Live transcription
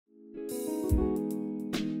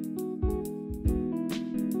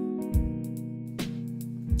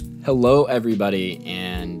Hello, everybody,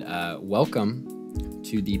 and welcome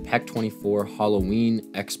to the PEC24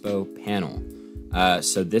 Halloween Expo panel.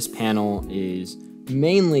 So this panel is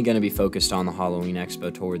mainly going to be focused on the Halloween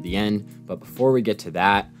Expo toward the end, but before we get to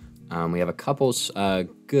that, we have a couple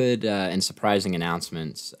good and surprising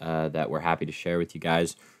announcements that we're happy to share with you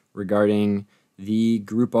guys regarding the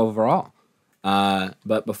group overall.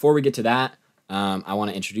 But before we get to that, I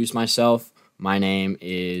want to introduce myself. My name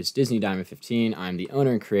is Disney Diamond 15. I'm the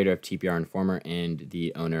owner and creator of TPR Informer and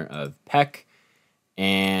the owner of PEC.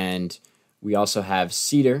 And we also have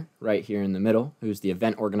Cedar right here in the middle, who's the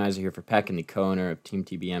event organizer here for PEC and the co-owner of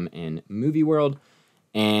TeamTBM and Movie World.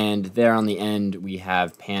 And there on the end, we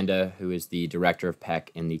have Panda, who is the director of PEC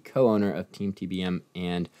and the co-owner of TeamTBM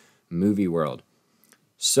and Movie World.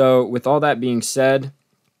 So with all that being said,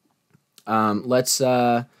 let's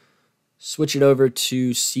switch it over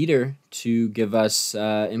to Cedar to give us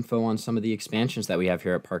info on some of the expansions that we have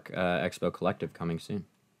here at Park Expo Collective coming soon.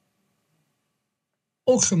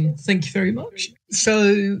 Awesome, thank you very much.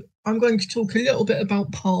 So I'm going to talk a little bit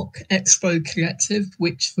about Park Expo Collective,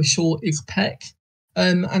 which for short is PEC.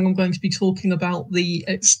 And I'm going to be talking about the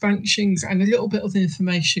expansions and a little bit of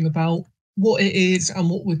information about what it is and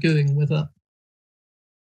what we're doing with it.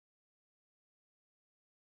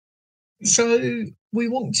 So we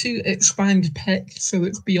want to expand PEC so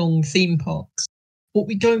it's beyond theme parks. What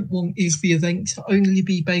we don't want is the event to only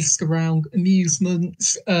be based around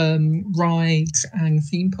amusements, rides, and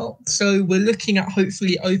theme parks. So we're looking at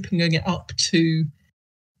hopefully opening it up to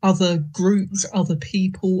other groups, other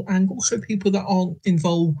people, and also people that aren't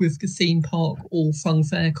involved with the theme park or fun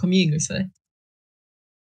fair community.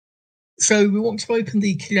 So we want to open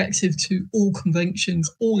the collective to all conventions,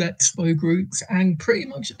 all expo groups, and pretty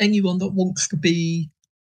much anyone that wants to be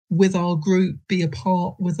with our group, be a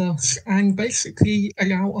part with us, and basically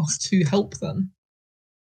allow us to help them.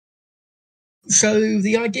 So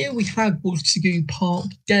the idea we had was to do Park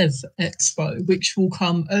Dev Expo, which will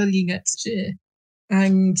come early next year.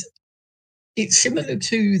 And it's similar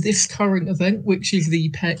to this current event, which is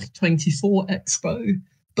the PEC24 Expo,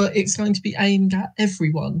 but it's going to be aimed at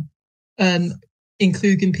everyone,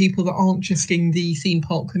 including people that aren't just in the theme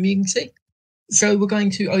park community. So we're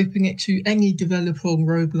going to open it to any developer on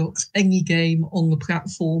Roblox, any game on the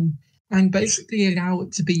platform, and basically allow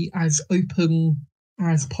it to be as open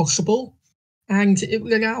as possible. And it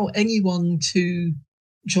will allow anyone to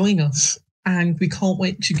join us. And we can't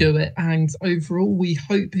wait to do it. And overall, we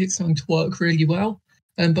hope it's going to work really well.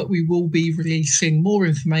 But we will be releasing more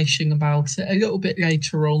information about it a little bit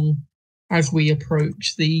later on as we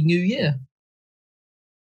approach the new year.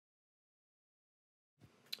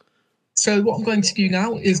 So what I'm going to do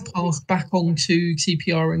now is pass back on to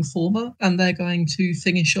TPR Informer, and they're going to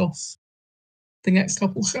finish off the next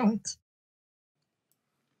couple slides.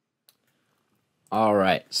 All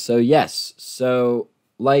right. So yes. So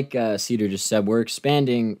like Cedar just said, we're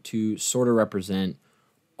expanding to sort of represent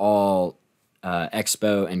all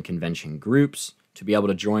expo and convention groups to be able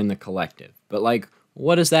to join the collective. But like,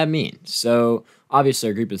 what does that mean? So obviously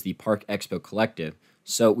our group is the Park Expo Collective.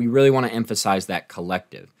 So we really want to emphasize that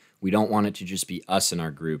collective. We don't want it to just be us in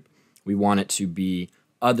our group. We want it to be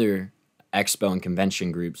other expo and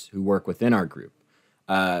convention groups who work within our group.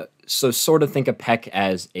 So sort of think of PEC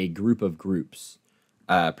as a group of groups,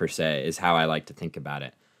 per se, is how I like to think about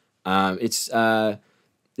it.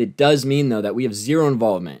 It does mean, though, that we have zero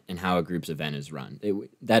involvement in how a group's event is run.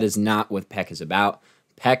 That is not what PEC is about.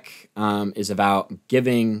 PEC is about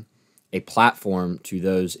giving a platform to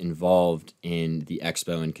those involved in the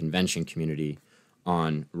expo and convention community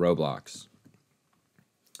on Roblox.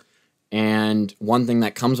 And one thing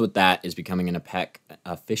that comes with that is becoming an PEC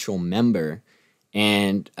official member.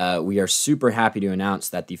 And we are super happy to announce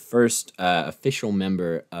that the first official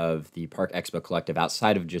member of the Park Expo Collective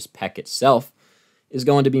outside of just PEC itself is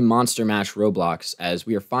going to be Monster Mash Roblox, as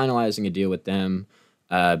we are finalizing a deal with them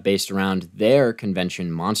based around their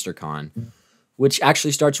convention, MonsterCon, which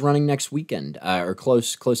actually starts running next weekend, or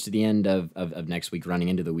close to the end of next week, running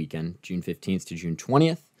into the weekend, June 15th to June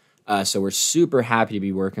 20th. So we're super happy to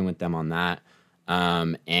be working with them on that.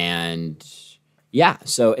 And yeah,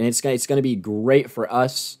 so and it's going to be great for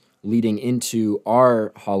us leading into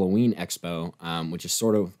our Halloween Expo, which is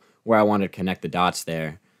sort of where I wanted to connect the dots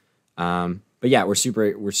there. But yeah, we're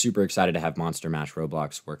super excited to have Monster Mash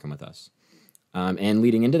Roblox working with us. And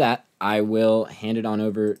leading into that, I will hand it on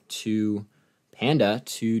over to Panda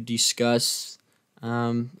to discuss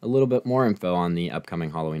a little bit more info on the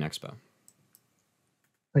upcoming Halloween Expo.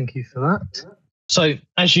 Thank you for that. So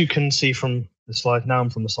as you can see from the slide now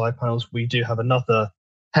and from the side panels, we do have another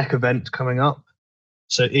PEC event coming up.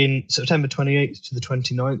 So in September 28th to the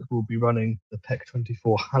 29th, we'll be running the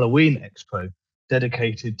PEC24 Halloween Expo,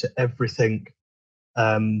 dedicated to everything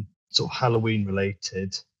sort of Halloween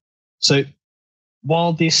related. So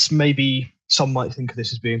while this maybe some might think of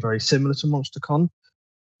this as being very similar to MonsterCon,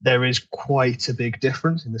 there is quite a big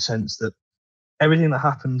difference in the sense that everything that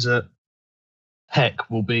happens at PEC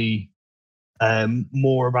will be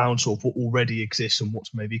more around sort of what already exists and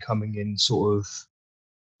what's maybe coming in sort of,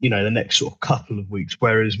 the next sort of couple of weeks,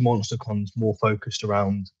 whereas MonsterCon's more focused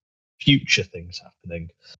around future things happening.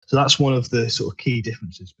 So that's one of the sort of key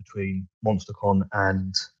differences between MonsterCon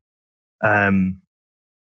and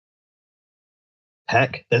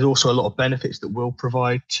PEC. There's also a lot of benefits that we'll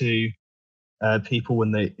provide to people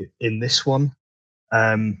when they in this one.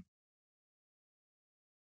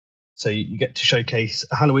 So you get to showcase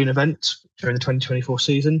a Halloween event during the 2024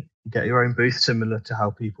 season. You get your own booth, similar to how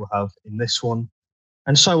people have in this one,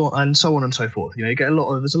 and so on and so on and so forth. You get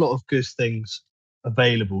there's a lot of good things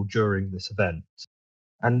available during this event.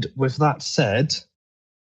 And with that said,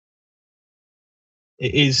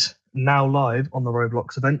 it is now live on the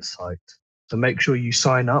Roblox events site. So make sure you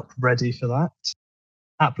sign up ready for that.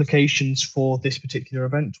 Applications for this particular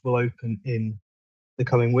event will open in the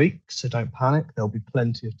coming weeks, so don't panic. There'll be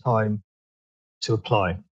plenty of time to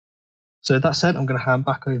apply. So that said, I'm going to hand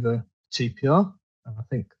back over to TPR, and I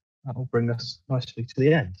think that will bring us nicely to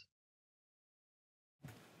the end.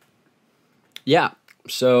 Yeah,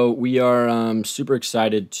 so we are super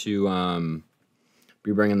excited to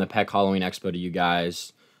be bringing the PEC Halloween Expo to you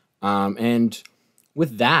guys. And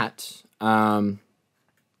with that,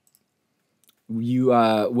 you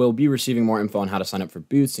will be receiving more info on how to sign up for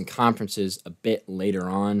booths and conferences a bit later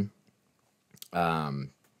on.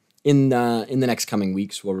 In the next coming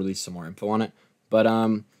weeks, we'll release some more info on it.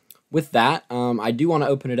 But with that, I do want to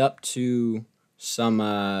open it up to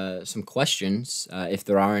some questions, if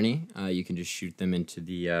there are any. You can just shoot them into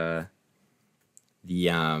the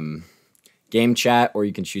game chat, or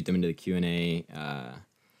you can shoot them into the Q&A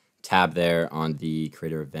tab there on the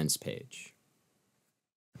Creator Events page.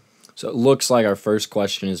 So it looks like our first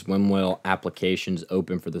question is, when will applications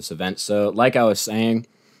open for this event? So like I was saying,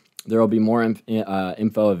 there will be more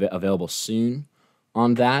info available soon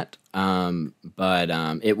on that, but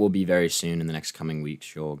it will be very soon in the next coming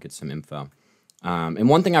weeks. You'll get some info. And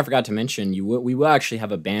one thing I forgot to mention, we will actually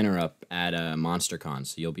have a banner up at MonsterCon,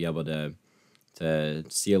 so you'll be able to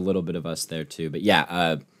see a little bit of us there too. But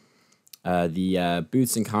yeah, the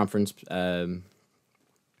booths and conference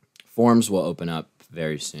forms will open up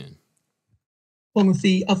very soon. One of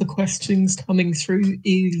the other questions coming through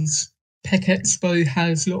is, PEC Expo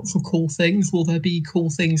has lots of cool things. Will there be cool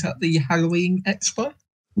things at the Halloween Expo?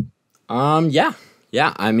 Yeah.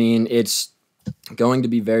 I mean, it's going to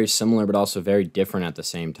be very similar, but also very different at the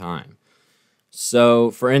same time.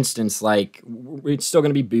 So, for instance, like, it's still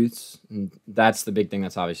going to be booths. And that's the big thing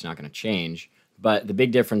that's obviously not going to change. But the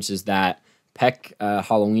big difference is that PEC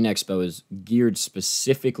Halloween Expo is geared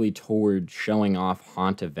specifically toward showing off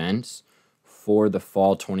haunt events for the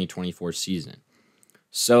fall 2024 season.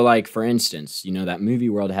 So, like, for instance, that Movie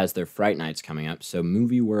World has their Fright Nights coming up. So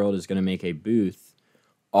Movie World is going to make a booth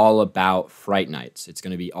all about Fright Nights. It's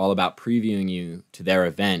going to be all about previewing you to their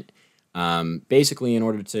event, basically in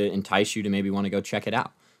order to entice you to maybe want to go check it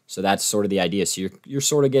out. So that's sort of the idea. So you're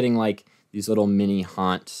sort of getting like these little mini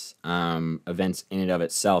haunt events in and of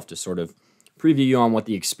itself to sort of preview you on what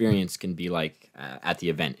the experience can be like at the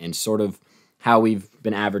event, and sort of how we've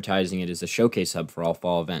been advertising it as a showcase hub for all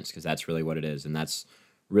fall events, because that's really what it is, and that's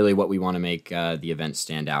really what we want to make the event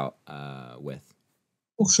stand out with.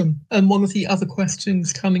 Awesome. And one of the other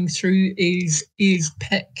questions coming through is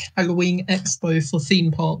PEC Halloween Expo for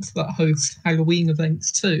theme parks that host Halloween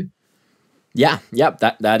events too?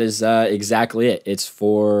 That is exactly it. It's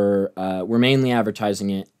for we're mainly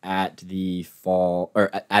advertising it at the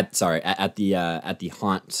at the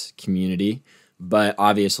haunt community, but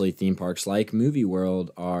obviously theme parks like Movie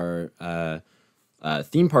World are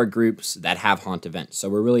theme park groups that have haunt events. So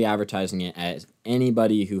we're really advertising it as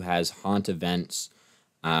anybody who has haunt events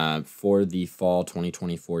for the fall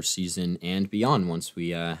 2024 season and beyond, once we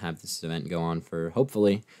have this event go on for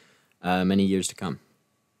hopefully many years to come.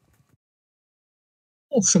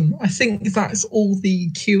 Awesome. I think that's all the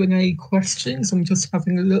Q&A questions. I'm just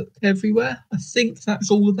having a look everywhere. I think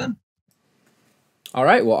that's all of them. All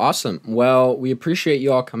right. Well, awesome. Well, we appreciate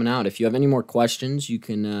you all coming out. If you have any more questions, you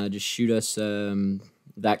can just shoot us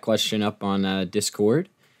that question up on Discord.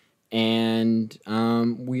 And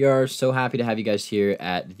we are so happy to have you guys here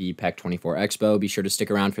at the PEC24 Expo. Be sure to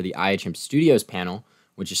stick around for the IHM Studios panel,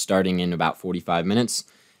 which is starting in about 45 minutes.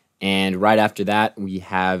 And right after that, we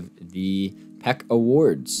have the PEC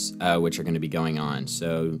Awards, which are going to be going on.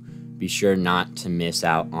 So be sure not to miss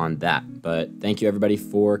out on that. But thank you everybody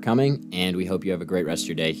for coming, and we hope you have a great rest of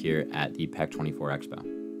your day here at the PEC24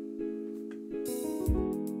 Expo.